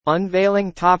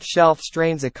Unveiling Top Shelf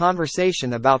Strains, a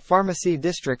conversation about Farmacy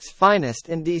District's finest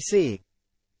in DC.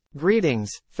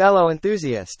 Greetings, fellow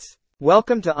enthusiasts.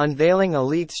 Welcome to Unveiling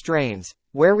Elite Strains,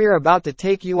 where we're about to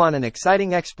take you on an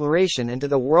exciting exploration into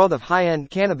the world of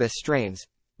high-end cannabis strains,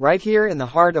 right here in the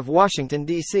heart of Washington,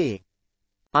 DC.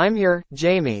 I'm your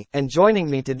Jamie, and joining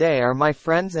me today are my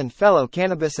friends and fellow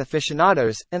cannabis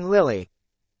aficionados, and Lily.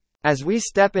 As we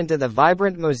step into the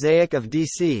vibrant mosaic of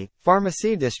DC,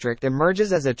 Farmacy District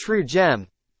emerges as a true gem,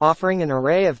 offering an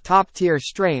array of top-tier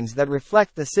strains that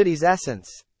reflect the city's essence.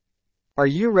 Are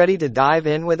you ready to dive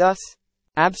in with us?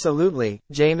 Absolutely,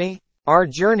 Jamie. Our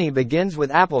journey begins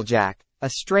with Applejack, a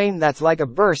strain that's like a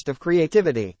burst of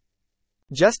creativity.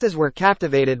 Just as we're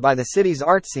captivated by the city's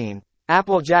art scene,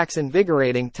 Applejack's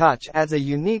invigorating touch adds a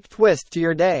unique twist to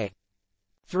your day.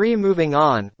 Moving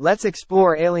on, let's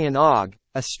explore Alien Og,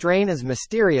 a strain as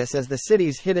mysterious as the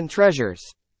city's hidden treasures.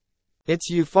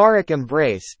 Its euphoric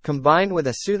embrace, combined with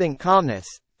a soothing calmness,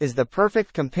 is the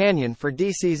perfect companion for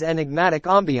DC's enigmatic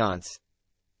ambiance.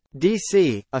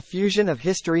 DC, a fusion of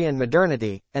history and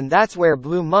modernity, and that's where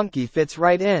Blue Monkey fits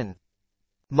right in.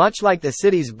 Much like the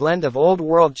city's blend of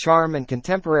old-world charm and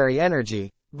contemporary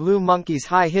energy, Blue Monkey's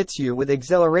high hits you with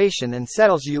exhilaration and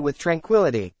settles you with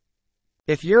tranquility.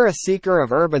 If you're a seeker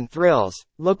of urban thrills,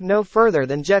 look no further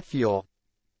than jet fuel.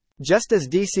 Just as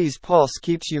DC's pulse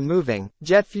keeps you moving,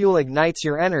 jet fuel ignites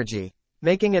your energy,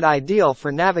 making it ideal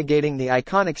for navigating the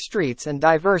iconic streets and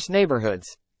diverse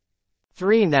neighborhoods.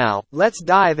 Now, let's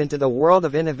dive into the world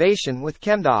of innovation with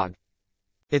ChemDog.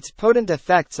 Its potent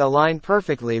effects align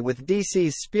perfectly with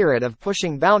DC's spirit of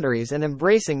pushing boundaries and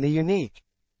embracing the unique.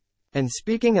 And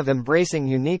speaking of embracing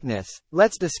uniqueness,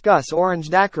 let's discuss Orange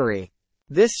Daiquiri.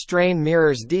 This strain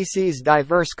mirrors DC's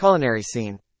diverse culinary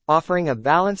scene, offering a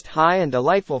balanced high and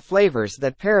delightful flavors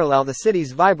that parallel the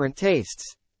city's vibrant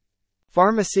tastes.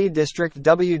 Farmacy District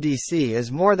WDC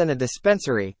is more than a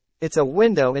dispensary, it's a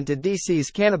window into DC's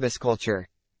cannabis culture.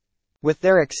 With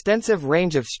their extensive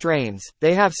range of strains,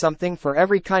 they have something for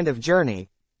every kind of journey,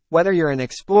 whether you're an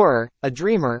explorer, a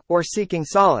dreamer, or seeking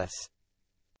solace.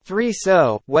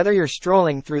 So, whether you're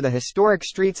strolling through the historic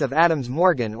streets of Adams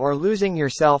Morgan or losing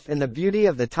yourself in the beauty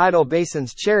of the tidal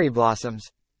basin's cherry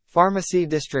blossoms, Farmacy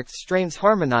District's strains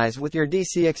harmonize with your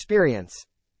DC experience.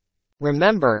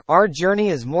 Remember, our journey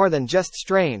is more than just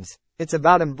strains, it's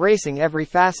about embracing every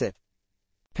facet.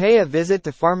 Pay a visit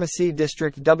to Farmacy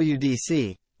District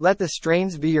WDC, let the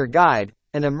strains be your guide,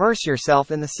 and immerse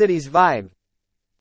yourself in the city's vibe.